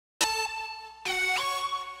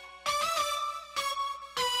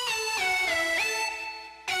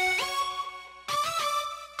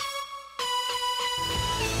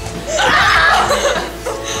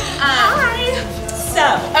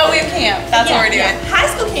camp. That's what we're doing. High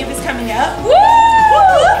school camp is coming up. Woo!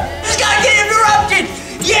 It's gotta get interrupted!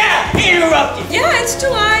 Yeah, interrupted! Yeah, it's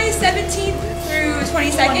July 17th through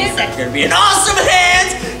 22nd. It's gonna be an awesome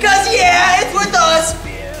hands, cause yeah, it's with us.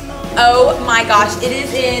 Oh my gosh, it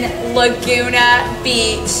is in Laguna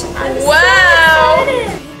Beach. Wow!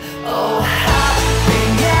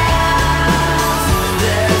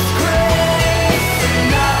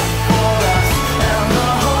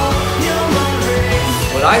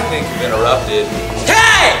 When I think of interrupted.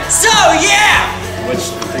 Hey! So yeah!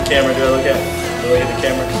 Which the camera do I look at? Do I look at the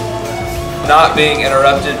camera? Not being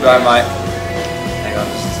interrupted by my. Hang on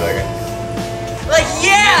just a second. Like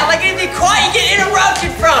yeah, like anything quiet you get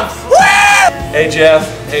interrupted from. Woo! Hey Jeff.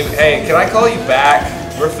 Hey, can I call you back?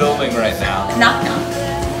 We're filming right now. Knock knock.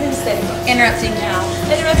 Who's there? Interrupting now.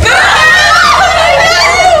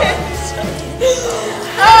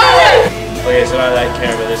 Okay, so not that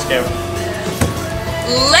camera, this camera.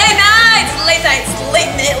 Late nights, late nights,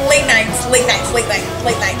 late nights, late nights, late nights, late nights,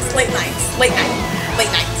 late nights, late nights,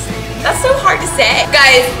 late nights. That's so hard to say.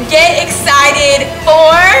 Guys, get excited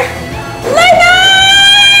for late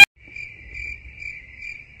night!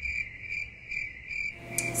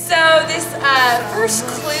 So this first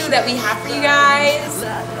clue that we have for you guys,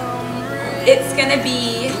 it's gonna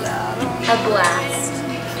be a blast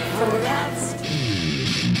from the past.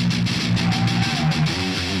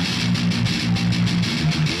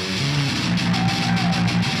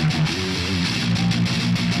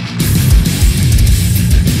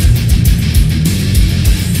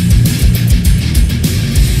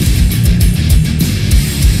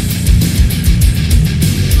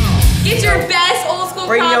 Get your best old school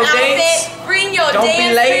Bring prom your outfit. dates. Bring your Don't be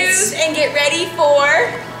dance late. moves and get ready for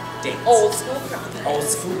Dates. old school prom. Old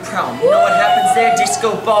school prom. You know what happens there?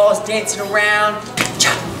 Disco balls dancing around.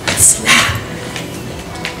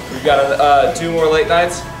 We've got 2 more late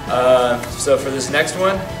nights. So for this next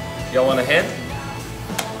one, y'all want a hint?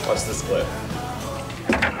 Watch this clip.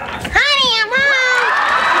 Honey, I'm home.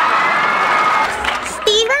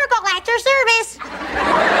 Steve Urkel at your service.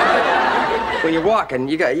 When you're walking,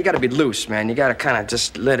 you gotta be loose, man. You gotta kind of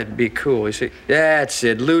just let it be cool. You see, that's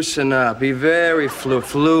it. Loosen up. Be very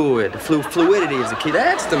fluid. Fluidity is the key.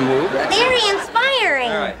 That's the move. Very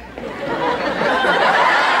inspiring. All right.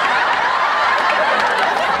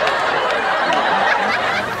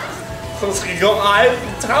 I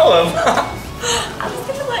tell him. I was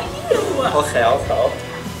gonna let you. Okay, I'll tell him.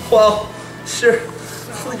 Well, sure.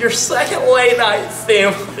 Your second late night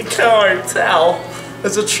theme, I can't already tell,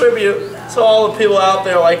 is a tribute to all the people out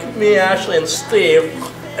there like me, Ashley, and Steve.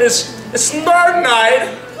 It's Nerd Night.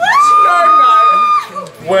 It's Nerd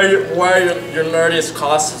Night. Wear your nerdiest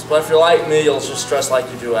costumes, but if you're like me, you'll just dress like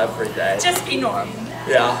you do every day. Just be normal.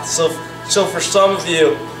 Yeah. So for some of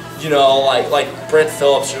you, you know, like Brent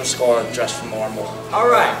Phillips, you're just going to dress normal. All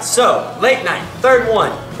right, so late night, third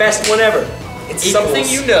one, best one ever. It's something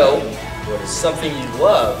you know, but it's something you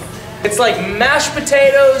love. It's like mashed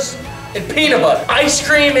potatoes and peanut butter, ice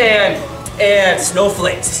cream and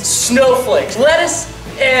snowflakes, lettuce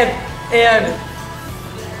and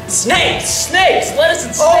snakes, lettuce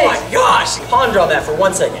and snakes. Oh my gosh! Ponder on that for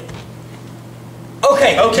 1 second.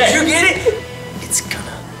 Okay. Did you get it? It's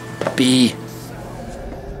gonna be.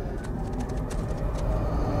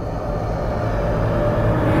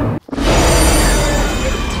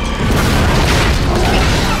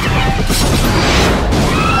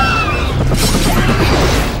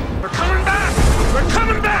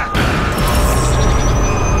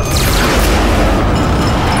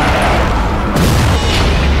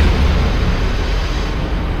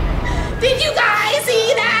 Did you guys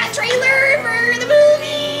see that trailer for the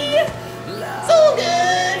movie? So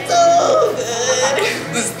good, so good.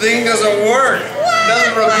 This thing doesn't work. It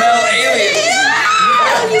doesn't repel aliens.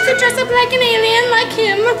 You could dress up like an alien, like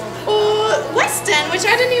him, or Weston, which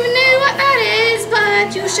I didn't even know what that is,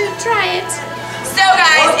 but you should try it. So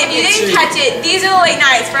guys, if you didn't catch it, these are the late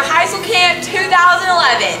nights for High School Camp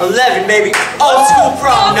 2011. 11, baby. Old school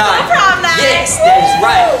prom night. Prom night. Yes, that is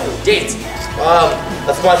right. Dancing.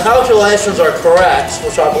 If my calculations are correct,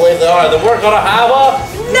 which I believe they are, then we're gonna have a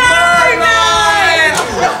Nerd Night!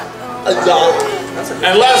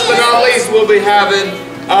 And last but not least, we'll be having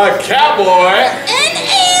a cowboy. An